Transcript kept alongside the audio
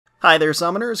Hi there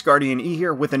summoners, GuardianE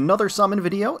here with another summon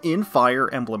video in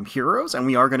Fire Emblem Heroes, and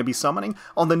we are going to be summoning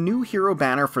on the new hero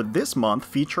banner for this month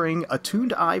featuring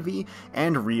Attuned Ivy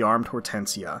and Rearmed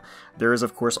Hortensia. There is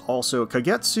of course also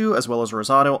Kagetsu as well as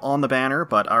Rosado on the banner,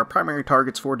 but our primary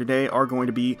targets for today are going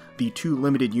to be the two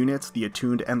limited units, the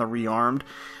Attuned and the Rearmed,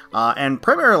 and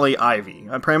primarily Ivy,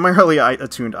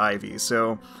 Attuned Ivy.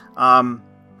 So,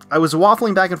 I was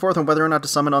waffling back and forth on whether or not to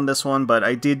summon on this one, but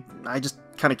I just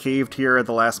kind of caved here at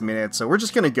the last minute, so we're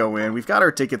just going to go in. We've got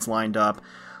our tickets lined up.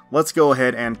 Let's go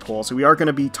ahead and pull. So we are going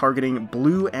to be targeting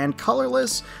blue and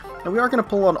colorless, and we are going to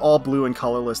pull on all blue and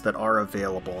colorless that are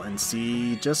available and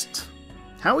see just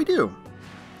how we do.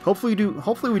 Hopefully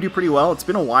we do pretty well. It's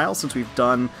been a while since we've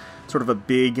done sort of a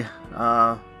big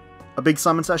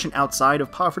summon session outside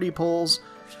of poverty pulls,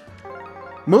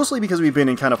 mostly because we've been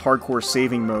in kind of hardcore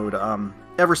saving mode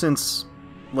ever since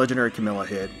Legendary Camilla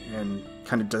hit and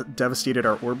kind of devastated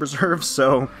our orb reserves,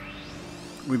 so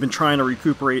we've been trying to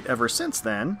recuperate ever since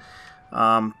then.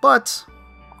 But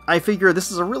I figure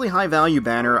this is a really high value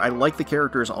banner. I like the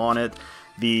characters on it.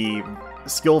 The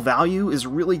skill value is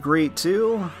really great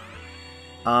too.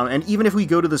 And even if we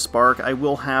go to the Spark, I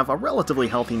will have a relatively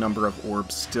healthy number of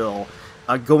orbs still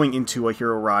going into a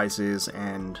Hero Rises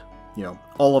and, you know,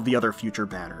 all of the other future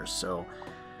banners. So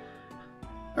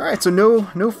alright, so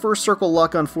no first circle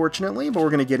luck, unfortunately, but we're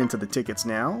going to get into the tickets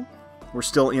now. We're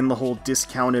still in the whole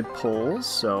discounted pulls,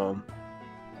 so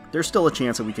there's still a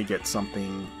chance that we could get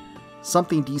something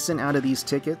decent out of these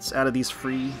tickets, out of these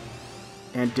free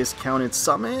and discounted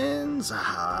summons.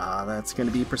 Ah, that's going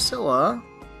to be Priscilla.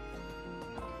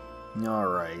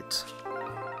 Alright.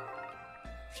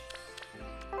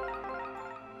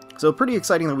 So pretty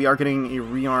exciting that we are getting a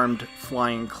rearmed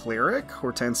flying cleric.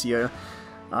 Hortensia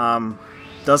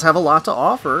does have a lot to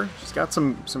offer. She's got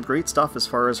some great stuff as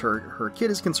far as her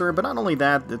kit is concerned, but not only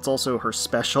that, it's also her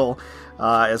special,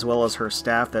 as well as her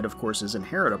staff that of course is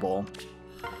inheritable.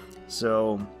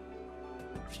 So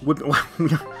we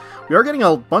are getting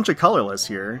a bunch of colorless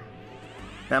here.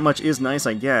 That much is nice,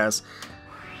 I guess.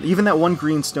 Even that one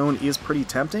green stone is pretty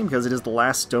tempting because it is the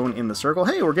last stone in the circle.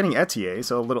 Hey, we're getting Etier,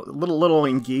 so a little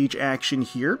engage action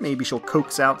here. Maybe she'll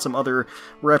coax out some other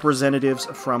representatives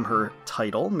from her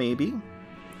title, maybe.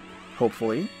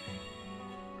 Hopefully.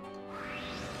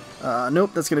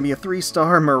 Nope, that's going to be a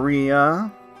 3-star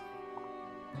Maria.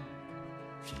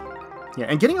 Yeah,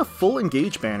 and getting a full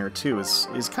engage banner too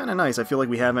is kind of nice. I feel like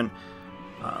we haven't...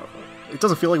 it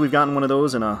doesn't feel like we've gotten one of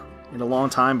those in a long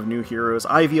time of new heroes.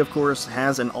 Ivy, of course,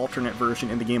 has an alternate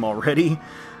version in the game already,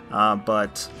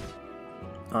 but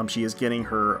she is getting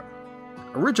her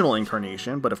original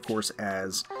incarnation, but of course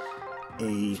as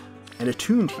an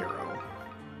attuned hero,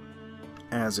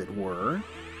 as it were.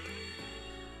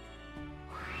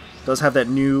 Does have that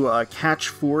new Catch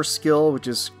 4 skill, which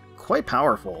is quite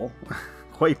powerful,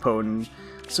 quite potent.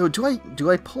 So do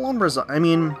I pull on Rosado? I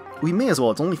mean, we may as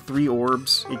well. It's only 3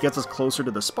 orbs. It gets us closer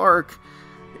to the Spark.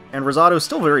 And Rosado is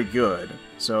still very good,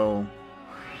 so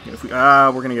if we're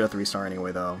gonna get a 3-star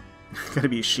anyway, though. Gonna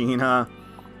be Sheena.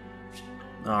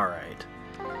 Alright.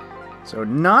 So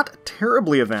not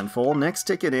terribly eventful. Next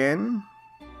ticket in.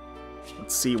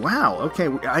 Let's see. Wow, okay.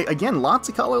 Again, lots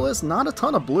of colorless, not a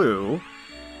ton of blue.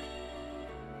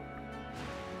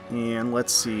 And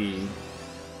let's see.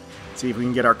 See if we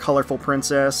can get our colorful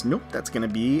princess. Nope, that's gonna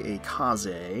be a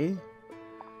Kaze.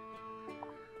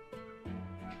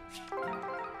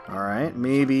 Alright,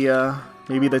 maybe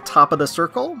the top of the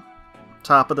circle?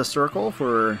 Top of the circle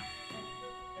for...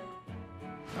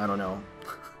 I don't know.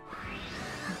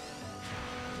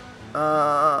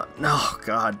 No,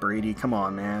 God, Brady, come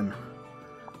on, man.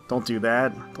 Don't do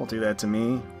that. Don't do that to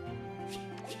me.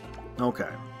 Okay.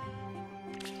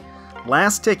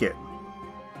 Last ticket.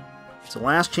 So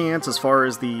last chance as far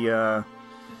as the,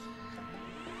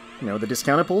 the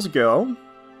discounted pulls go.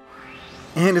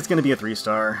 And it's going to be a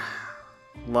 3-star.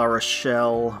 La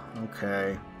Rochelle,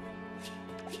 okay.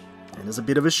 It is a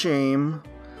bit of a shame.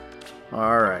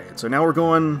 Alright, so now we're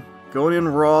going in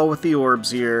raw with the orbs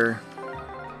here.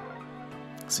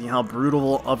 See how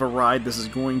brutal of a ride this is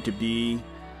going to be.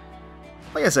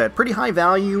 Like I said, pretty high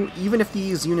value, even if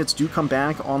these units do come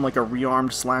back on like a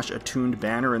rearmed / attuned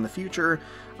banner in the future.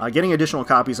 Getting additional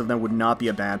copies of them would not be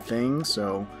a bad thing,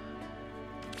 so...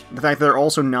 The fact that they're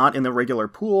also not in the regular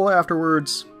pool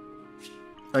afterwards...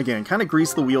 Again, kind of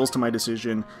grease the wheels to my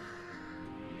decision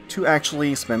to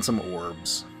actually spend some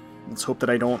orbs. Let's hope that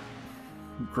I don't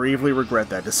gravely regret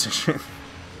that decision.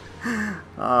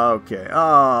 Okay.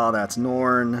 Oh, that's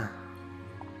Norn.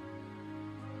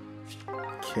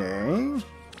 Okay.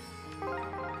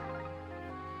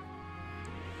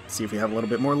 Let's see if we have a little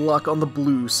bit more luck on the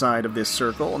blue side of this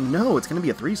circle. No, it's going to be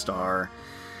a 3-star.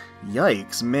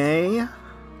 Yikes. May.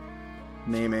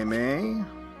 May.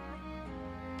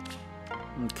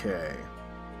 Okay.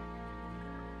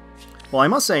 Well, I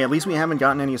must say, at least we haven't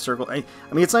gotten any circle. I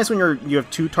mean, it's nice when you have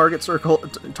 2 target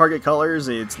colors.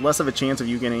 It's less of a chance of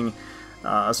you getting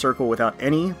a circle without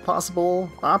any possible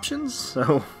options.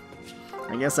 So,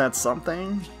 I guess that's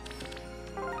something.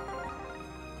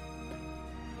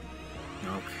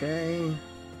 Okay.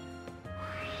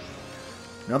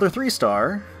 Another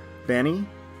 3-star. Benny.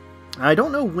 I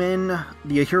don't know when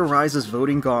the Hero Rises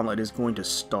voting gauntlet is going to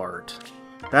start.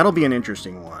 That'll be an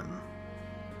interesting one.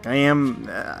 I am,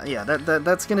 yeah,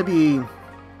 that's gonna be.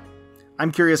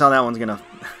 I'm curious how that one's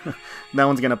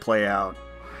gonna play out.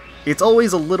 It's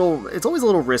always a little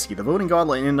risky. The voting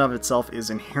gauntlet in and of itself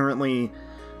is inherently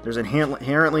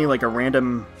like a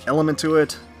random element to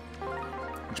it,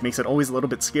 which makes it always a little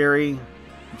bit scary.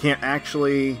 You can't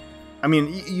actually, I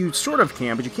mean, you sort of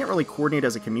can, but you can't really coordinate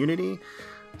as a community,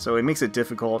 so it makes it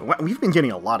difficult. We've been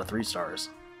getting a lot of 3-stars.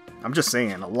 I'm just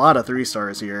saying, a lot of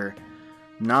 3-stars here.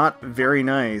 Not very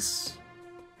nice.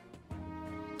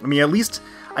 I mean, at least,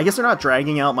 I guess they're not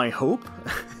dragging out my hope.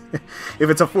 If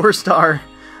it's a 4-star,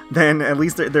 then at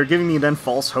least they're giving me then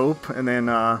false hope, and then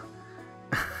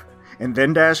and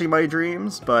then dashing my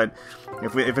dreams. But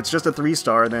if it's just a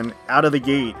 3-star, then out of the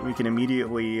gate we can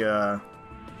immediately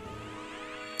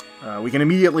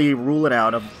rule it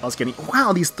out of us getting.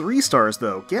 Wow, these 3-stars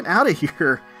though, get out of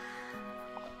here.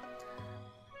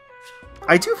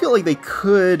 I do feel like they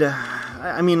could.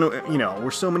 I mean, you know,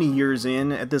 we're so many years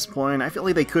in at this point. I feel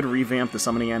like they could revamp the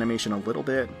summoning animation a little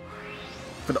bit.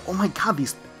 But oh my god,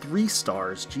 these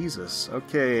 3-stars, Jesus.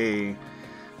 Okay.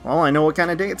 Well, I know what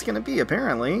kind of day it's gonna be,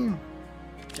 apparently.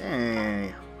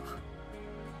 Dang.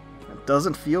 That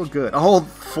doesn't feel good. Oh,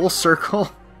 full circle.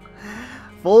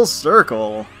 Full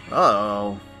circle.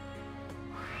 Uh-oh.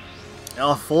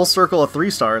 Oh, full circle of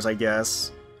 3-stars, I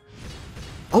guess.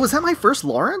 Oh, is that my first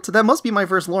Laurent? That must be my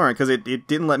first Laurent, because it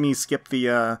didn't let me skip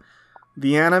the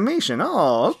animation.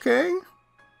 Oh, okay.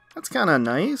 That's kind of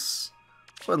nice.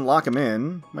 Go ahead and lock him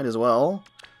in. Might as well.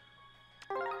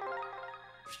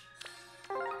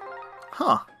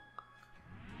 Huh.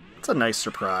 That's a nice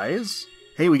surprise.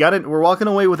 Hey, we got it. We're walking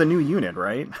away with a new unit,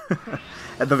 right?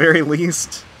 At the very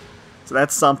least. So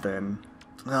that's something.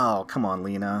 Oh, come on,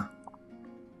 Lena.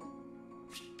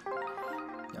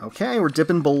 Okay, we're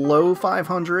dipping below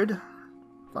 500.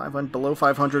 Below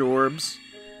 500 orbs.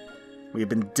 We have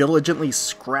been diligently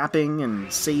scrapping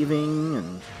and saving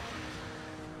and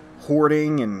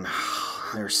hoarding and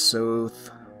there's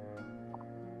Soth.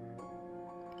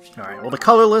 Alright, well the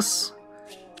colorless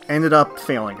ended up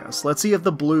failing us. Let's see if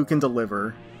the blue can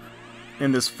deliver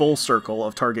in this full circle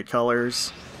of target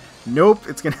colors. Nope,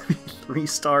 it's gonna be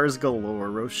 3-stars galore.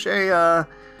 Roshea.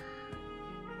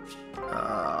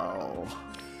 Oh.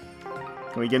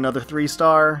 Can we get another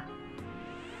 3-star?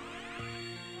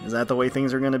 Is that the way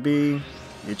things are going to be?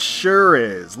 It sure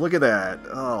is. Look at that.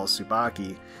 Oh,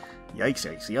 Tsubaki. Yikes,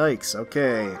 yikes, yikes.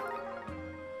 Okay.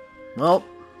 Well,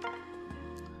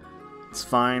 it's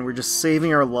fine. We're just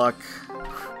saving our luck.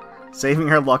 Saving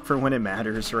our luck for when it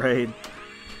matters, right?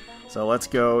 So let's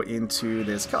go into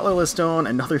this colorless stone.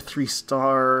 Another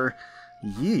 3-star.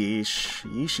 Yeesh.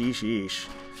 Yeesh, yeesh, yeesh.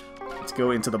 Let's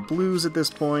go into the blues at this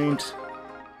point.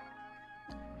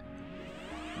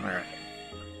 Alright.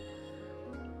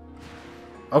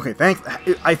 Okay,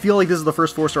 I feel like this is the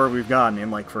first 4-star we've gotten in,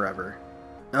 like, forever.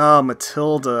 Oh,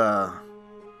 Matilda.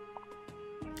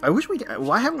 I wish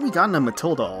why haven't we gotten a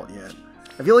Matilda alt yet?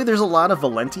 I feel like there's a lot of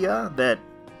Valentia that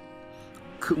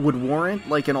would warrant,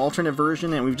 like, an alternate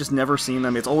version, and we've just never seen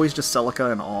them. It's always just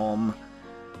Celica and Alm.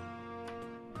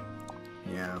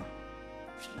 Yeah.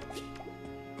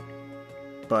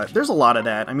 But there's a lot of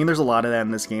that. I mean, there's a lot of that in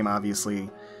this game, obviously,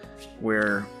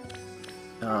 where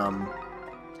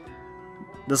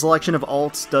the selection of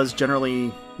alts does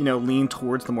generally, you know, lean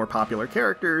towards the more popular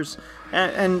characters,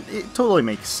 and it totally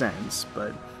makes sense,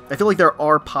 but I feel like there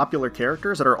are popular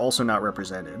characters that are also not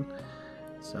represented.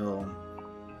 So,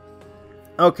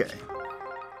 okay.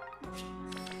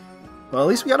 Well, at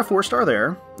least we got a 4-star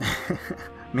there.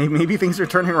 Maybe things are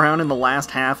turning around in the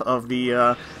last half of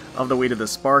the way to the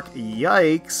Spark.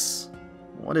 Yikes!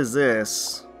 What is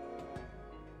this?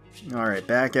 Alright,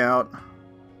 back out.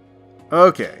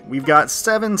 Okay, we've got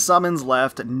 7 summons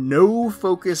left, no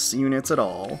focus units at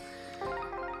all.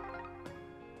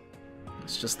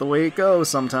 It's just the way it goes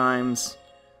sometimes.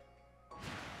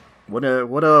 What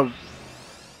a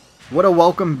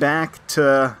welcome back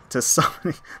to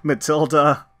summoning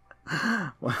Matilda.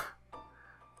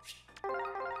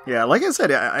 Yeah, like I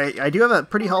said, I do have a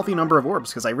pretty healthy number of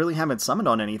orbs, because I really haven't summoned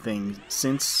on anything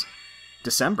since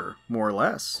December, more or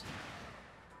less.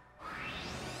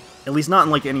 At least not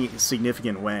in, like, any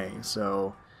significant way,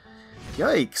 so...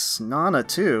 Yikes, Nana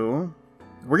too.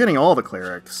 We're getting all the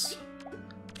clerics.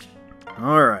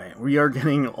 Alright, we are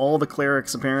getting all the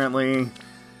clerics, apparently.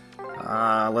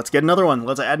 Let's get another one.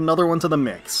 Let's add another one to the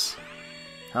mix.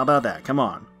 How about that? Come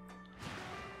on.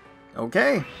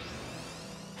 Okay.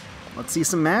 Let's see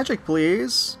some magic,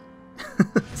 please.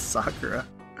 Sakura.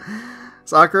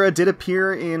 Sakura did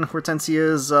appear in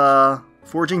Hortensia's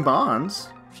Forging Bonds.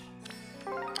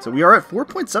 So we are at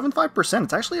 4.75%.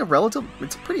 It's actually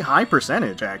it's a pretty high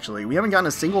percentage, actually. We haven't gotten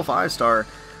a single 5-star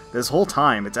this whole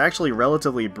time. It's actually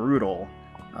relatively brutal.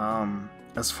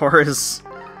 As far as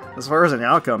an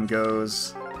outcome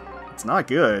goes, it's not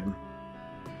good.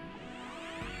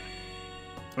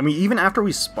 I mean, even after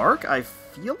we spark, I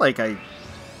feel like I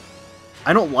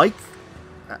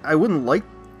wouldn't like...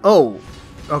 Oh,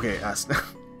 okay,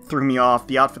 threw me off.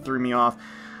 The outfit threw me off.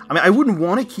 I mean, I wouldn't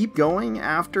want to keep going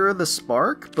after the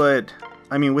spark, but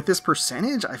I mean, with this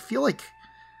percentage, I feel like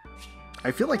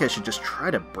I should just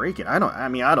try to break it. I don't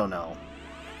know.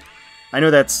 I know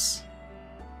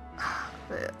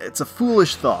it's a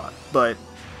foolish thought, but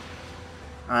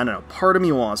I don't know. Part of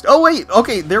me wants to... Oh wait,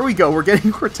 okay, there we go. We're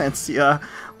getting Hortensia,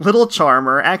 Little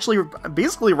Charmer, actually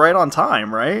basically right on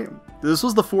time, right? This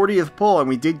was the 40th pull, and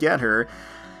we did get her.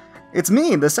 It's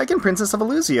me, the second Princess of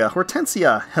Elusia,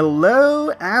 Hortensia. Hello,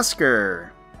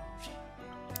 Asker.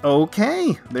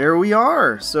 Okay, there we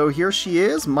are. So here she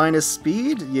is, minus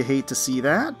speed. You hate to see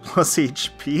that. Plus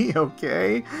HP,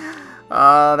 okay.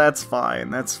 That's fine,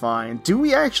 that's fine. Do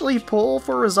we actually pull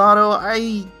for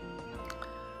Rosado?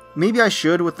 Maybe I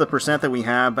should with the percent that we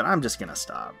have, but I'm just gonna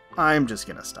stop. Oh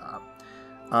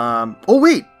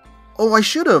wait! Oh, I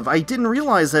should have! I didn't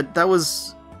realize that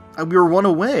was... we were one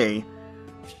away.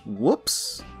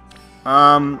 Whoops.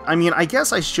 I mean, I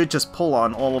guess I should just pull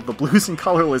on all of the blues and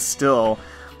colorless still,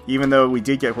 even though we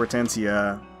did get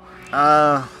Hortensia.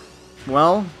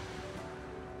 Well,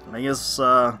 I guess,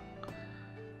 or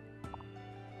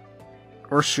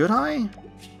should I?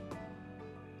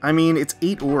 I mean, it's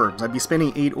 8 orbs. I'd be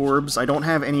spending 8 orbs. I don't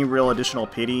have any real additional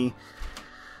pity.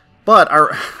 But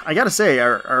I gotta say,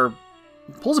 our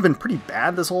pulls have been pretty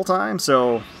bad this whole time,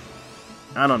 so...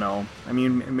 I don't know. I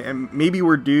mean, maybe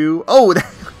we're due... Oh,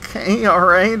 okay,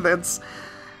 alright, that's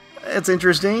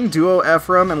interesting. Duo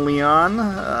Ephraim and Leon.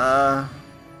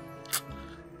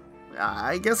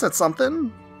 I guess that's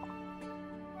something.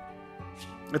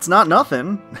 It's not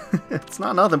nothing. It's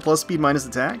not nothing, plus speed minus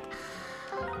attack.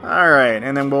 Alright,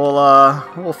 and then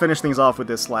we'll finish things off with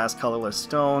this last colorless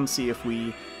stone, see if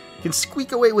we can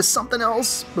squeak away with something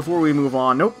else before we move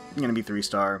on. Nope, gonna be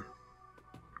 3-star.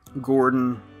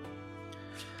 Gordon,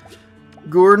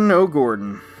 oh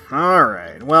Gordon.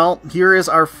 Alright, well, here is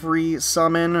our free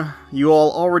summon. You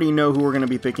all already know who we're going to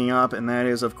be picking up, and that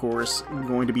is, of course,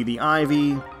 going to be the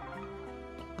Ivy.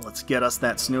 Let's get us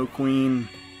that Snow Queen.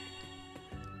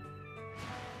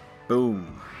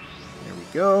 Boom. There we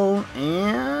go,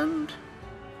 and...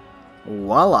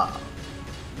 voila.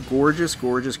 Gorgeous,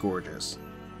 gorgeous, gorgeous.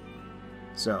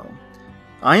 So,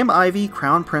 I am Ivy,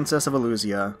 Crown Princess of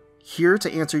Elusia, here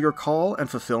to answer your call and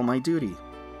fulfill my duty.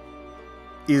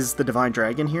 Is the Divine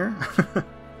Dragon here?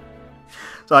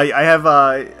 So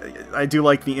I do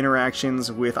like the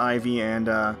interactions with Ivy and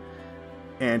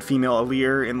female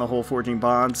Alir in the whole Forging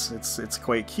Bonds. It's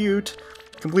quite cute.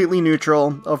 Completely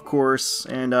neutral, of course,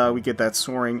 and we get that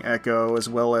Soaring Echo, as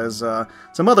well as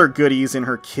some other goodies in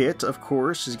her kit, of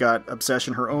course. She's got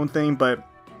Obsession, her own thing, but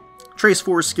Trace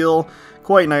 4 skill,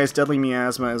 quite nice. Deadly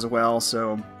Miasma as well,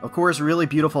 so... Of course, really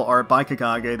beautiful art by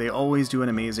Kagage. They always do an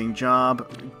amazing job.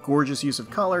 Gorgeous use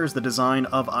of colors. The design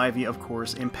of Ivy, of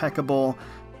course, impeccable.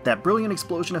 That brilliant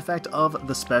explosion effect of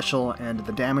the special and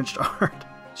the damaged art.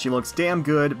 She looks damn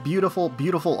good. Beautiful,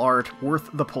 beautiful art.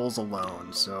 Worth the pulls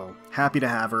alone. So, happy to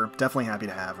have her. Definitely happy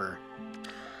to have her.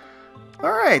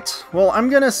 Alright, well,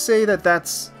 I'm gonna say that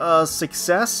that's a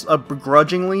success,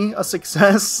 begrudgingly a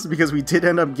success, because we did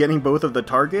end up getting both of the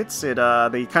targets. They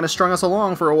kind of strung us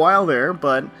along for a while there,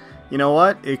 but you know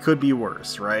what? It could be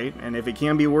worse, right? And if it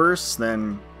can be worse,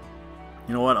 then,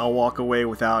 you know what? I'll walk away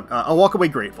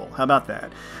grateful. How about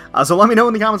that? So let me know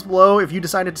in the comments below if you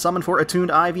decided to summon for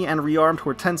Attuned Ivy and Rearmed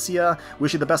Hortensia.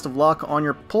 Wish you the best of luck on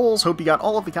your pulls. Hope you got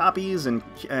all of the copies and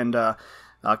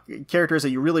characters that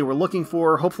you really were looking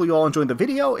for. Hopefully you all enjoyed the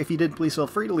video. If you did, please feel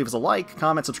free to leave us a like,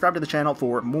 comment, subscribe to the channel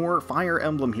for more Fire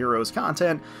Emblem Heroes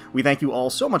content. We thank you all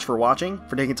so much for watching,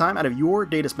 for taking time out of your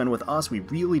day to spend with us. We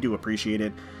really do appreciate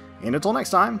it. And until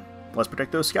next time, let's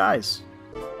protect those skies.